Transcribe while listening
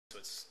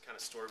it's kind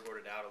of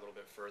storyboarded out a little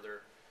bit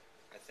further,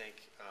 I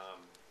think,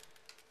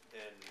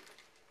 than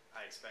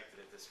I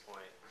expected at this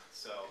point.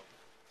 So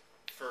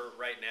for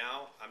right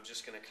now, I'm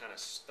just going to kind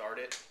of start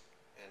it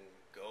and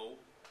go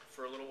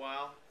for a little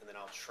while, and then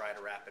I'll try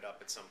to wrap it up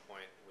at some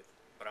point,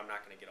 but I'm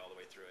not going to get all the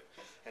way through it.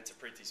 And to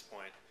Preeti's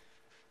point,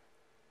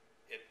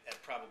 at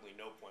probably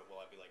no point will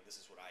I be like, this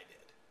is what I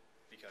did,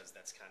 because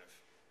that's kind of,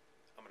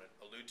 I'm going to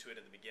allude to it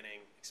at the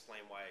beginning,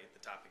 explain why the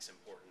topic's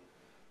important,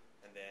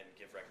 and then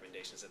give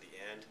recommendations at the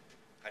end.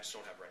 I just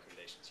don't have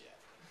recommendations yet.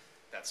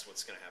 That's what's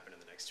going to happen in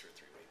the next 2 or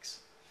 3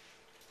 weeks.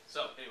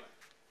 So anyway,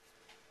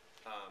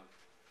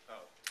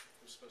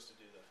 who's supposed to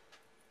do the?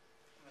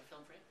 Am I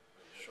film for you?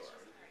 Sure.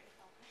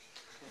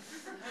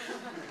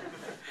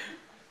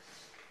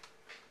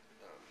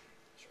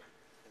 Sure.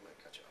 It might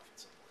cut you off at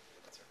some point,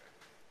 but that's okay.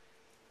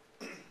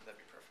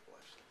 That'd be preferable,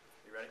 actually.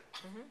 You ready?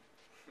 Mm-hmm.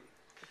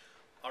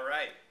 All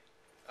right.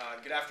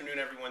 Good afternoon,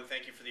 everyone.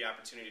 Thank you for the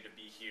opportunity to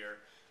be here.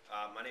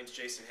 My name is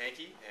Jason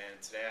Hankey,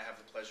 and today I have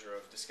the pleasure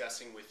of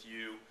discussing with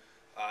you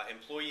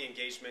employee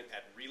engagement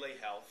at Relay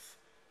Health,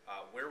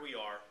 where we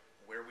are,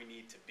 where we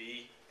need to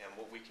be, and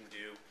what we can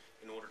do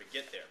in order to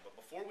get there. But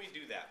before we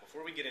do that,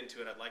 before we get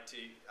into it, I'd like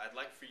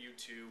for you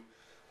to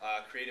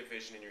create a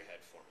vision in your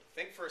head for me.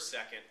 Think for a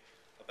second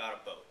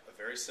about a boat, a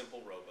very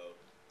simple rowboat,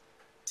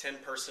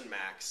 10-person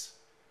max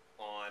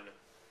on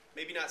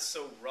maybe not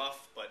so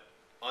rough, but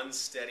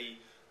unsteady,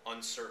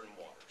 uncertain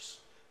waters.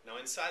 Now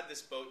inside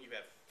this boat you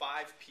have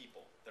 5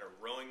 people that are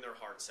rowing their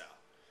hearts out,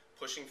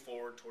 pushing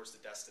forward towards the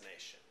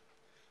destination.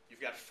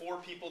 You've got 4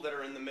 people that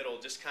are in the middle,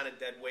 just kind of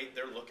dead weight.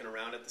 They're looking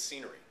around at the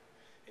scenery.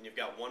 And you've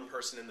got 1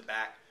 person in the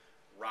back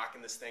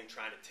rocking this thing,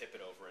 trying to tip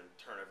it over and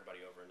turn everybody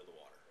over into the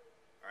water.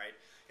 All right?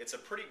 It's a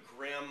pretty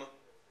grim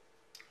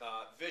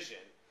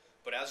vision,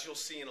 but as you'll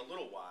see in a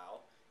little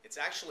while, it's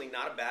actually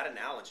not a bad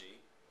analogy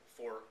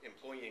for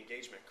employee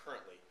engagement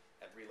currently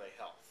at Relay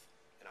Health.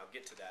 And I'll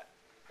get to that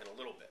in a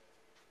little bit.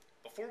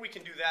 Before we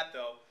can do that,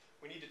 though,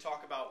 we need to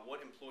talk about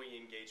what employee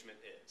engagement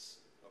is.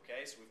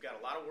 Okay, so we've got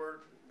a lot of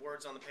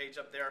words on the page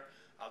up there.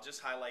 I'll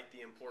just highlight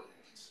the important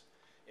ones.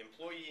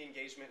 Employee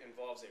engagement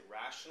involves a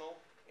rational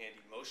and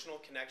emotional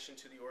connection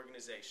to the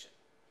organization,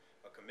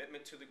 a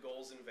commitment to the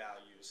goals and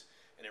values,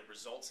 and it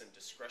results in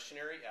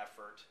discretionary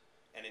effort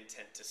and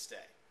intent to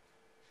stay.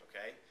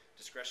 Okay,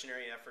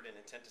 discretionary effort and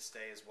intent to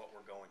stay is what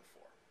we're going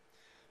for.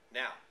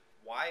 Now,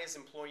 why is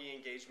employee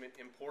engagement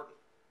important?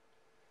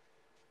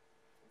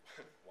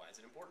 Why is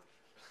it important?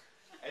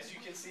 As you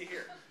can see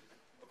here,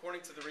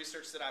 according to the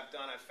research that I've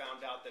done, I've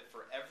found out that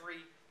for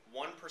every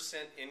 1%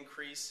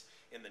 increase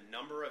in the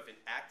number of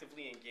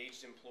actively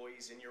engaged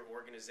employees in your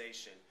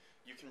organization,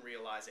 you can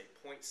realize a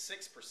 0.6%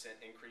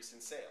 increase in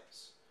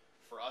sales.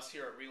 For us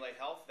here at Relay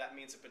Health, that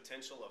means a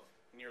potential of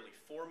nearly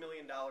 $4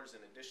 million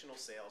in additional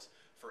sales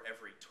for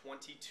every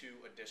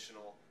 22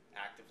 additional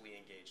actively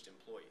engaged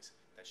employees.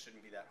 That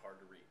shouldn't be that hard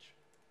to reach.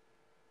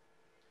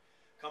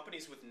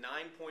 Companies with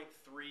 9.3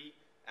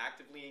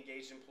 actively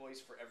engaged employees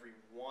for every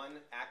 1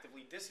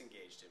 actively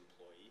disengaged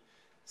employee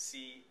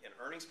see an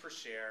earnings per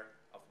share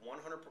of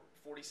 147%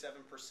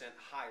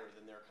 higher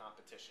than their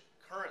competition.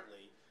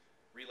 Currently,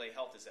 Relay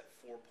Health is at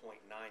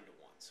 4.9 to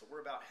 1, so we're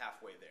about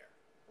halfway there.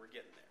 We're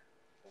getting there,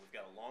 but we've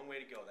got a long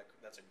way to go.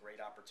 That's a great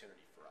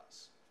opportunity for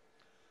us.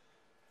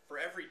 For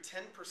every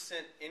 10%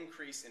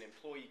 increase in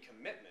employee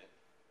commitment,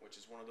 which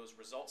is one of those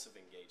results of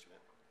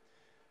engagement,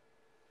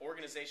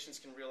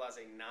 organizations can realize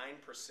a 9%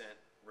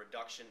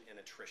 reduction in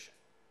attrition.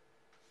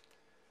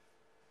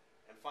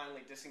 And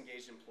finally,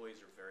 disengaged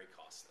employees are very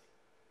costly.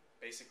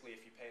 Basically,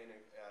 if you pay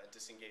a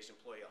disengaged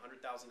employee $100,000,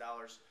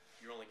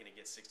 you're only going to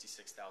get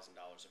 $66,000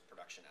 of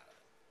production out of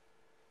them.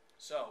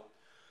 So,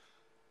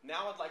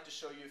 now I'd like to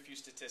show you a few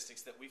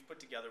statistics that we've put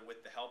together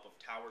with the help of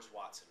Towers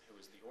Watson, who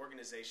is the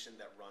organization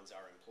that runs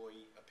our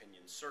employee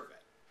opinion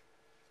survey.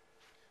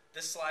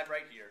 This slide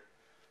right here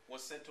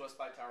was sent to us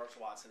by Towers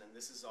Watson, and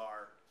this is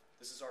our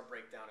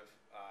breakdown of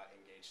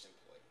engaged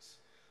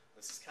employees.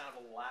 This is kind of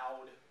a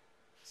loud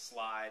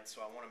slide,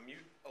 so I want to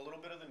mute a little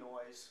bit of the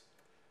noise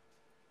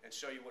and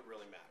show you what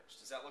really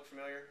matters. Does that look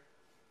familiar?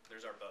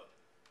 There's our boat.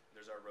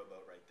 There's our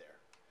rowboat right there.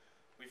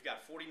 We've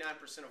got 49%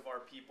 of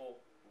our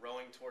people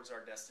rowing towards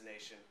our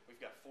destination.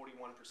 We've got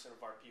 41%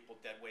 of our people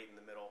dead weight in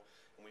the middle,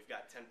 and we've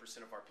got 10%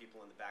 of our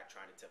people in the back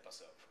trying to tip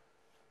us over.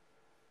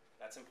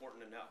 That's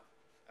important to know.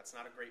 That's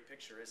not a great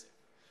picture, is it?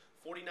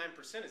 49%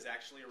 is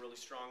actually a really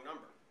strong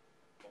number,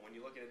 but when you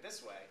look at it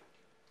this way,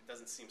 it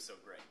doesn't seem so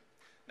great.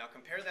 Now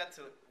compare that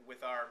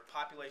with our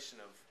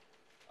population of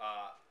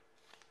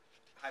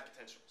high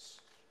potentials.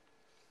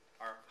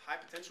 Our high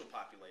potential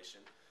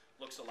population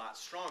looks a lot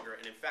stronger,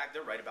 and in fact,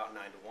 they're right about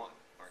 9 to 1,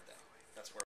 aren't they? That's where